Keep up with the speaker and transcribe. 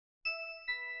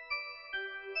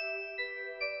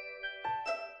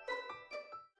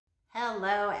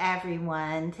Hello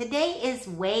everyone. Today is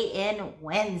Weigh-In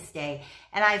Wednesday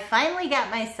and I finally got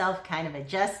myself kind of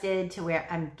adjusted to where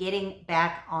I'm getting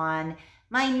back on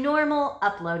my normal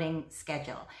uploading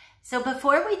schedule. So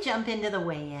before we jump into the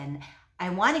weigh-in,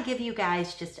 I want to give you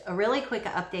guys just a really quick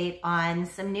update on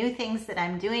some new things that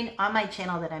I'm doing on my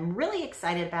channel that I'm really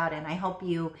excited about, and I hope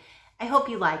you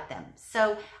like them.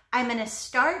 So I'm going to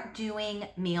start doing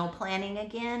meal planning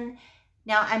again.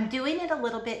 Now, I'm doing it a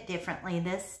little bit differently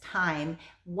this time.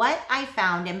 What I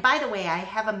found, and by the way, I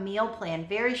have a meal plan,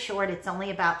 very short. It's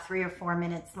only about 3 or 4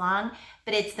 minutes long,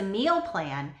 but it's the meal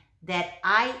plan that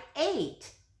I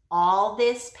ate all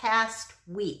this past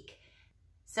week.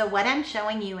 So what I'm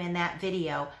showing you in that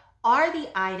video are the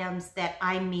items that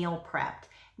I meal prepped.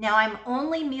 Now, I'm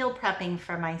only meal prepping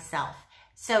for myself.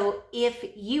 So if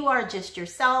you are just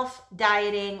yourself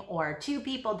dieting or 2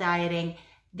 people dieting,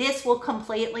 this will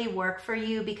completely work for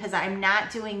you because I'm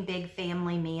not doing big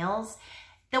family meals.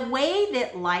 The way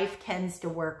that life tends to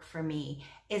work for me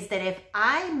is that if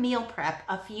I meal prep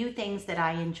a few things that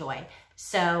I enjoy,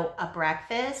 so a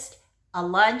breakfast, a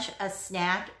lunch, a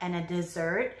snack, and a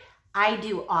dessert, I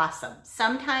do awesome.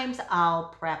 Sometimes I'll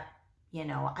prep,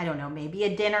 I don't know, maybe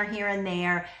a dinner here and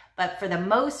there, but for the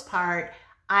most part,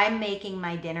 I'm making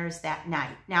my dinners that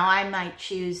night. Now, I might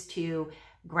choose to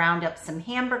ground up some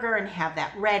hamburger and have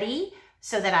that ready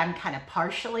so that I'm kind of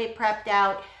partially prepped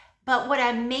out. But what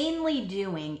I'm mainly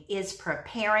doing is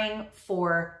preparing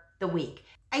for the week.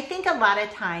 I think a lot of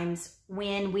times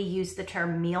when we use the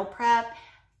term meal prep,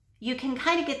 you can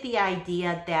kind of get the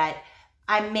idea that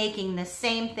I'm making the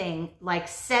same thing, like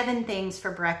 7 things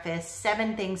for breakfast,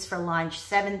 7 things for lunch,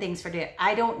 7 things for dinner.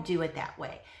 I don't do it that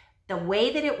way. The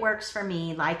way that it works for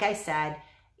me, like I said,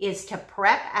 is to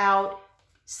prep out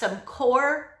some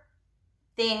core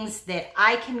things that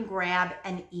I can grab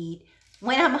and eat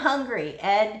when I'm hungry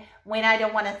and when I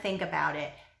don't want to think about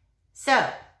it. So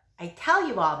I tell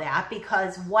you all that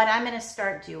because what I'm going to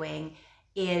start doing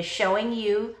is showing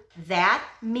you that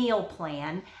meal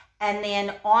plan. And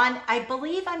then I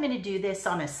believe I'm going to do this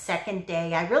on a second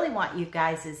day. I really want you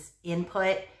guys'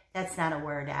 input. That's not a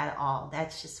word at all.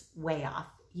 That's just way off.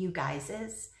 You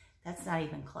guys', that's not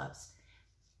even close.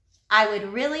 I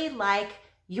would really like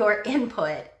your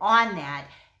input on that.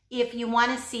 If you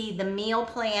want to see the meal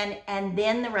plan and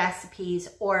then the recipes,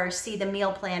 or see the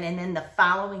meal plan and then the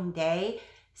following day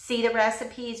see the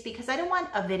recipes, because I don't want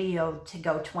a video to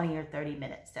go 20 or 30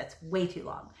 minutes. That's way too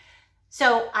long.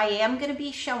 So I am going to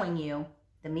be showing you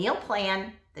the meal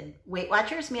plan, the Weight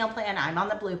Watchers meal plan. I'm on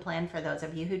the blue plan for those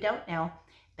of you who don't know,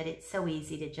 but it's so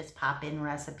easy to just pop in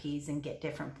recipes and get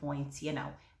different points.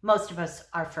 Most of us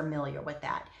are familiar with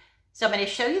that. So I'm going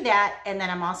to show you that, and then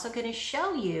I'm also going to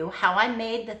show you how I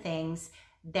made the things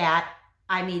that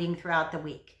I'm eating throughout the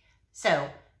week. So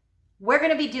we're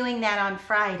going to be doing that on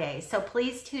Friday. So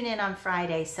please tune in on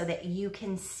Friday so that you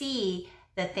can see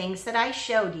the things that I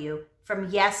showed you from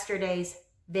yesterday's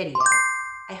video.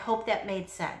 I hope that made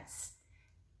sense.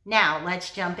 Now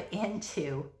let's jump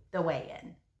into the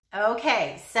weigh-in.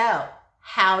 Okay, so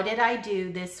how did I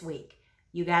do this week?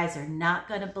 You guys are not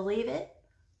going to believe it.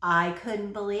 I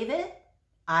couldn't believe it.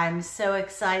 I'm so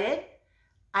excited.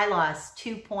 I lost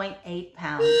 2.8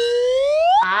 pounds.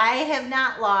 I have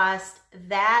not lost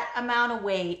that amount of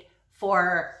weight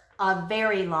for a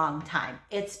very long time.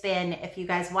 It's been, if you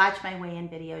guys watch my weigh-in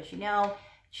videos,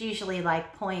 it's usually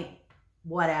like 1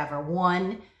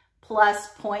 plus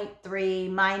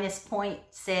 0.3 minus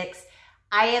 0.6.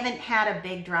 I haven't had a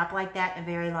big drop like that in a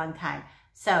very long time.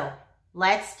 So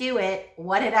let's do it.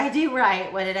 What did I do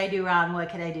right? What did I do wrong? What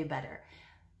could I do better?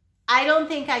 I don't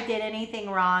think I did anything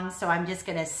wrong, so I'm just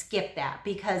going to skip that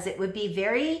because it would be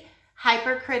very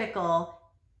hypercritical.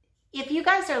 If you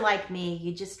guys are like me,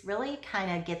 you just really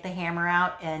kind of get the hammer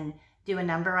out and do a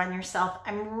number on yourself.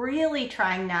 I'm really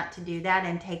trying not to do that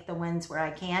and take the wins where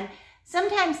I can.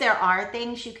 Sometimes there are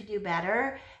things you could do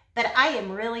better, but I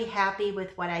am really happy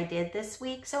with what I did this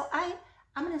week, so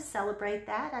I'm going to celebrate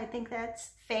that. I think that's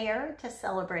fair to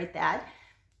celebrate that.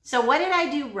 So what did I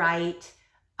do right?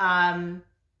 And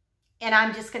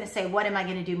I'm just going to say, what am I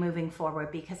going to do moving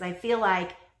forward? Because I feel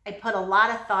like I put a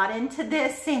lot of thought into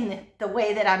this in the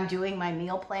way that I'm doing my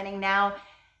meal planning now,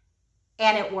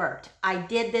 and it worked. I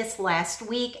did this last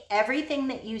week. Everything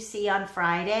that you see on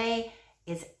Friday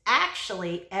is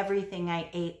actually everything I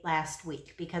ate last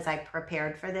week because I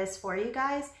prepared for this for you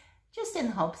guys just in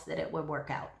hopes that it would work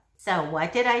out. So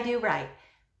what did I do right?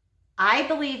 I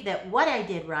believe that what I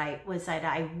did right was that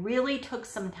I really took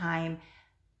some time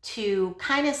to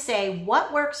kind of say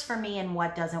what works for me and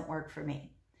what doesn't work for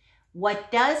me.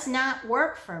 What does not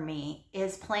work for me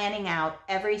is planning out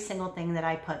every single thing that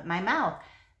I put in my mouth.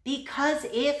 because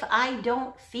if I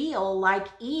don't feel like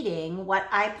eating what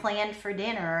I planned for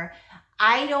dinner,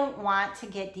 I don't want to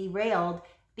get derailed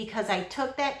because I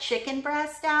took that chicken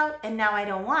breast out and now I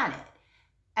don't want it.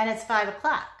 And it's 5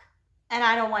 o'clock and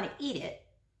I don't want to eat it.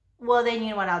 Well, then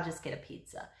you know what? I'll just get a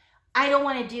pizza. I don't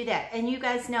want to do that. And you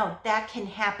guys know that can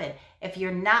happen. If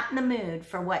you're not in the mood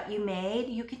for what you made,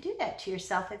 you can do that to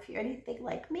yourself if you're anything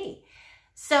like me.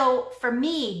 So for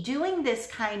me, doing this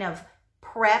kind of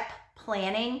prep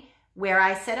planning where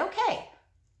I said, okay,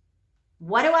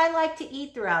 what do I like to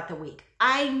eat throughout the week?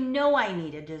 I know I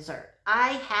need a dessert.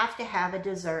 I have to have a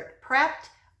dessert prepped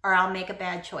or I'll make a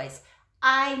bad choice.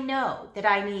 I know that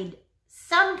I need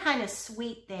some kind of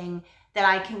sweet thing that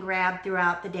I can grab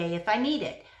throughout the day if I need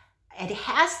it. It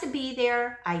has to be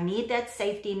there. I need that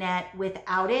safety net.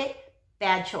 Without it,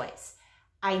 bad choice.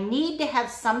 I need to have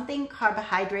something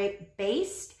carbohydrate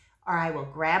based or I will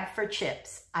grab for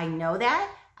chips. I know that.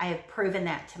 I have proven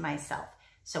that to myself.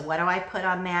 So what do I put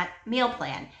on that meal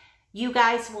plan? You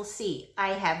guys will see.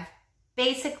 I have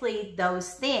basically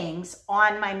those things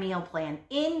on my meal plan,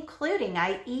 including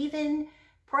I even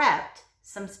prepped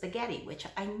some spaghetti, which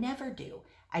I never do.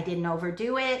 I didn't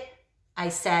overdo it. I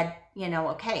said, you know,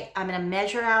 okay, I'm going to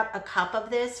measure out a cup of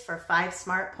this for 5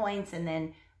 smart points and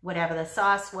then whatever the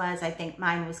sauce was, I think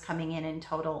mine was coming in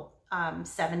total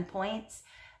 7 points.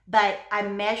 But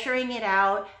I'm measuring it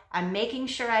out. I'm making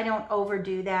sure I don't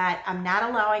overdo that. I'm not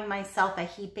allowing myself a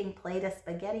heaping plate of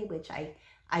spaghetti, which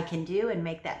I can do and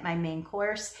make that my main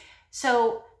course.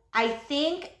 So I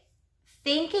think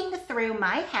thinking through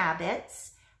my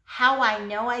habits, how I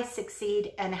know I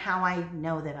succeed and how I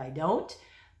know that I don't,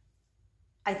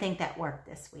 I think that worked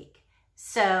this week.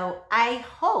 So I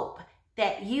hope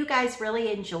that you guys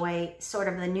really enjoy sort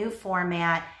of the new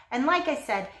format. And like I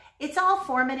said, it's all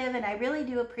formative and I really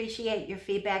do appreciate your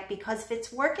feedback because if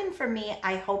it's working for me,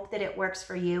 I hope that it works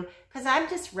for you because I'm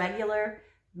just regular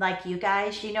like you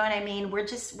guys, you know what I mean? We're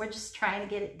just trying to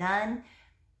get it done,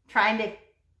 trying to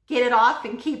get it off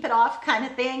and keep it off kind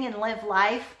of thing and live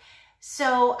life.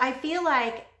 So I feel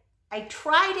like I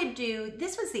try to do,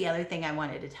 this was the other thing I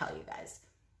wanted to tell you guys.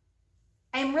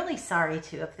 I'm really sorry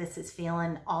too if this is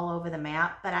feeling all over the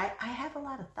map, but I have a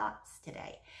lot of thoughts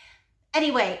today.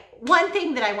 Anyway, one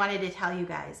thing that I wanted to tell you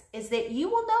guys is that you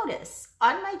will notice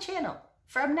on my channel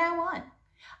from now on,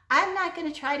 I'm not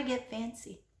going to try to get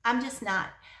fancy. I'm just not.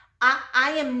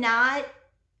 I am not,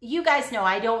 you guys know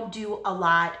I don't do a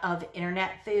lot of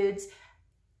internet foods.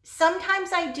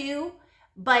 Sometimes I do,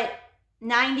 but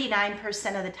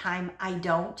 99% of the time I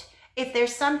don't. If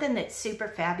there's something that's super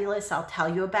fabulous, I'll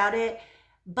tell you about it.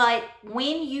 But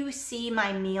when you see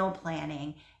my meal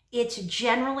planning, it's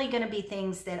generally going to be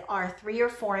things that are 3 or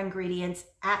 4 ingredients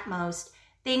at most,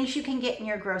 things you can get in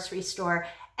your grocery store.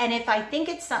 And if I think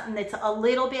it's something that's a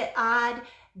little bit odd,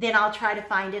 then I'll try to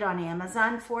find it on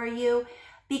Amazon for you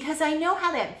because I know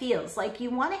how that feels. Like you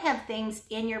want to have things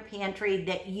in your pantry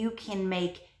that you can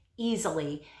make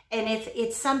easily. And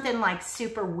it's something like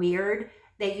super weird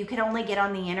that you can only get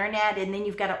on the internet and then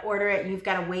you've got to order it and you've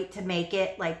got to wait to make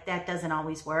it. Like that doesn't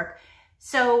always work.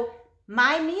 So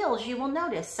my meals, you will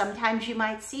notice, sometimes you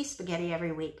might see spaghetti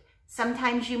every week.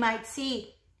 Sometimes you might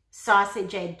see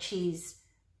sausage, egg, cheese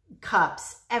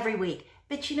cups every week.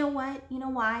 But you know what? You know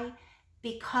why?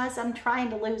 Because I'm trying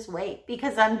to lose weight.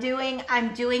 Because I'm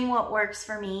doing what works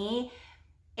for me.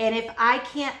 And if I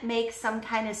can't make some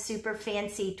kind of super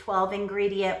fancy 12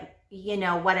 ingredient, you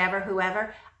know, whatever,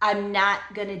 whoever, I'm not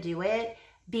going to do it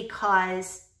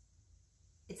because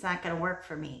it's not going to work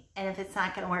for me. And if it's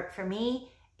not going to work for me,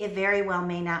 it very well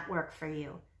may not work for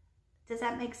you. Does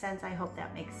that make sense? I hope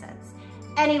that makes sense.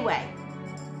 Anyway,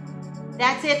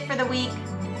 that's it for the week.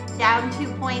 Down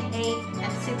 2.8.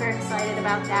 I'm super excited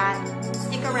about that.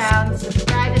 Stick around.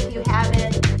 Subscribe if you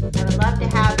haven't. I would love to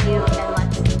have you. And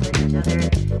let's support each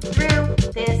other.